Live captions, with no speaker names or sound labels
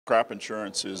Crop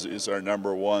insurance is our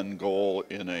 #1 goal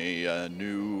in a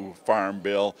new farm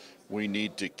bill. We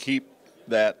need to keep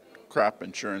that crop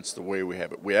insurance the way we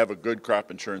have it. We have a good crop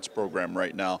insurance program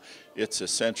right now. It's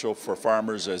essential for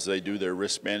farmers as they do their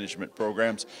risk management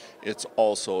programs. It's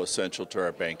also essential to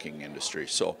our banking industry.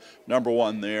 So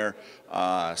 #1 there.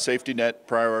 Safety net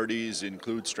priorities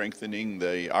include strengthening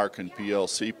the ARC and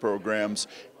PLC programs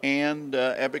and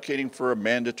advocating for a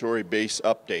mandatory base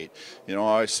update. You know,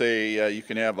 I say you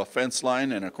can have a fence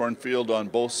line and a cornfield on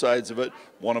both sides of it.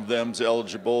 One of them's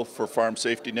eligible for farm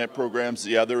safety net programs,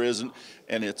 the other isn't,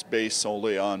 and it's based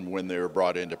solely on when they were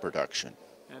brought into production.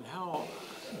 And how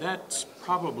that's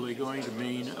probably going to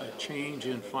mean a change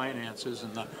in finances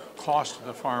and the cost of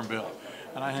the farm bill.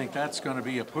 And I think that's going to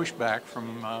be a pushback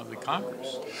from the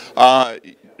Congress.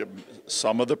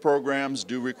 Some of the programs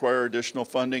do require additional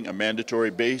funding. A mandatory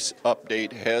base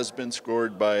update has been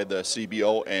scored by the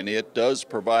CBO, and it does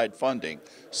provide funding.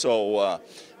 So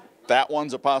that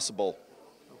one's a possible.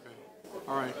 Okay.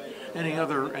 All right. Any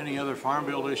other farm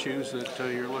bill issues that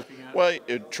you're looking at? Well,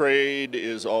 trade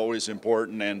is always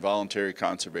important, and voluntary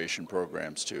conservation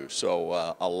programs too.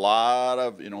 So a lot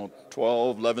of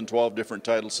 12 different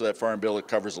titles to that farm bill. It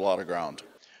covers a lot of ground.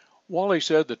 Wolle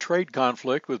said the trade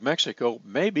conflict with Mexico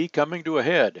may be coming to a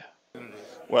head.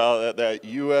 Well, that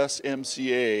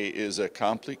USMCA is a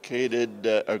complicated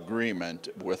agreement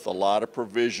with a lot of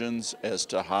provisions as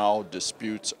to how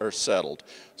disputes are settled.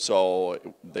 So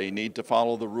they need to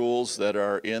follow the rules that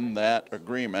are in that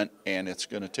agreement, and it's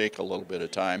going to take a little bit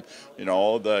of time. You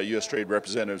know, the U.S. Trade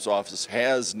Representative's Office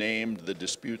has named the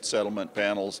dispute settlement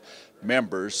panel's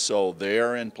members, so they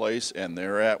are in place and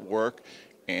they're at work.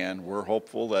 And we're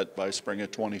hopeful that by spring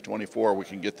of 2024 we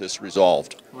can get this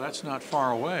resolved. Well, that's not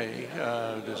far away.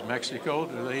 Does Mexico,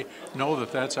 do they know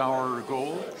that that's our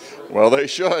goal? Well, they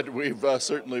should. We've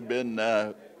certainly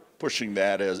been pushing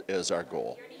that as our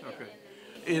goal. Okay.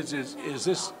 Is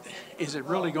it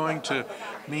really going to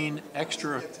mean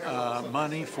extra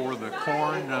money for the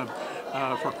corn,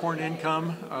 for corn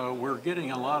income? We're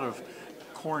getting a lot of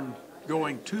corn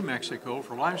going to Mexico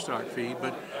for livestock feed,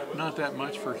 but not that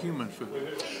much for human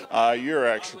food.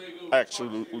 You're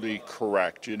absolutely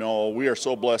correct. You know, we are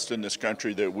so blessed in this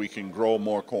country that we can grow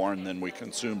more corn than we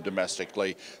consume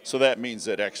domestically. So that means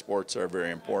that exports are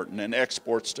very important, and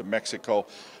exports to Mexico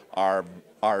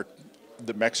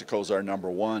Mexico's our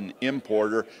 #1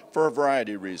 importer for a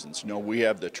variety of reasons. You know, we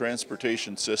have the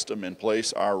transportation system in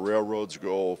place. Our railroads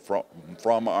go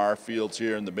from our fields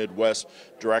here in the Midwest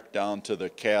direct down to the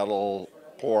cattle,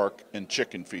 pork, and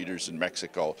chicken feeders in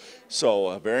Mexico.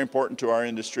 So very important to our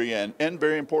industry and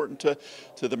very important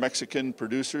to the Mexican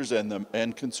producers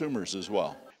and consumers as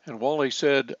well. And Wolle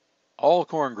said all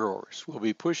corn growers will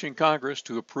be pushing Congress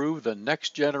to approve the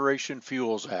Next Generation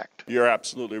Fuels Act. You're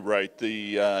absolutely right.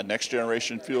 The Next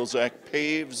Generation Fuels Act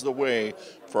paves the way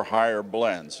for higher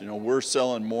blends. You know, we're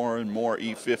selling more and more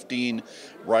E15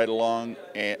 right along,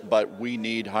 but we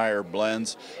need higher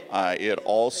blends. It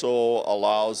also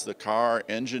allows the car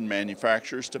engine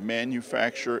manufacturers to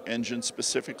manufacture engines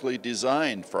specifically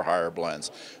designed for higher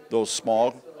blends. Those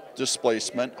small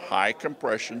displacement, high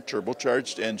compression,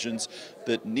 turbocharged engines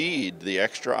that need the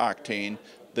extra octane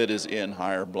that is in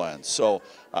higher blends. So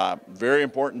very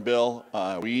important bill.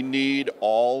 We need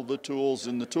all the tools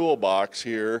in the toolbox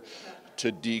here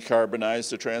to decarbonize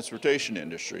the transportation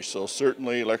industry. So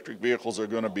certainly electric vehicles are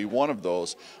going to be one of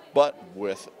those, but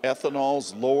with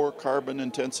ethanol's lower carbon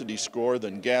intensity score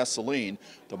than gasoline,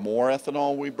 the more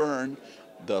ethanol we burn,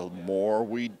 the more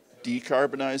we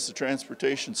decarbonize the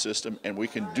transportation system, and we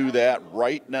can do that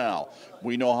right now.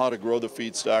 We know how to grow the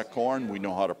feedstock corn, we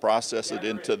know how to process it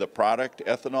into the product,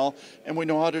 ethanol, and we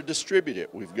know how to distribute it.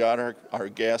 We've got our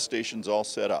gas stations all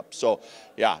set up. So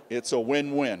yeah, it's a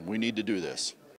win-win. We need to do this.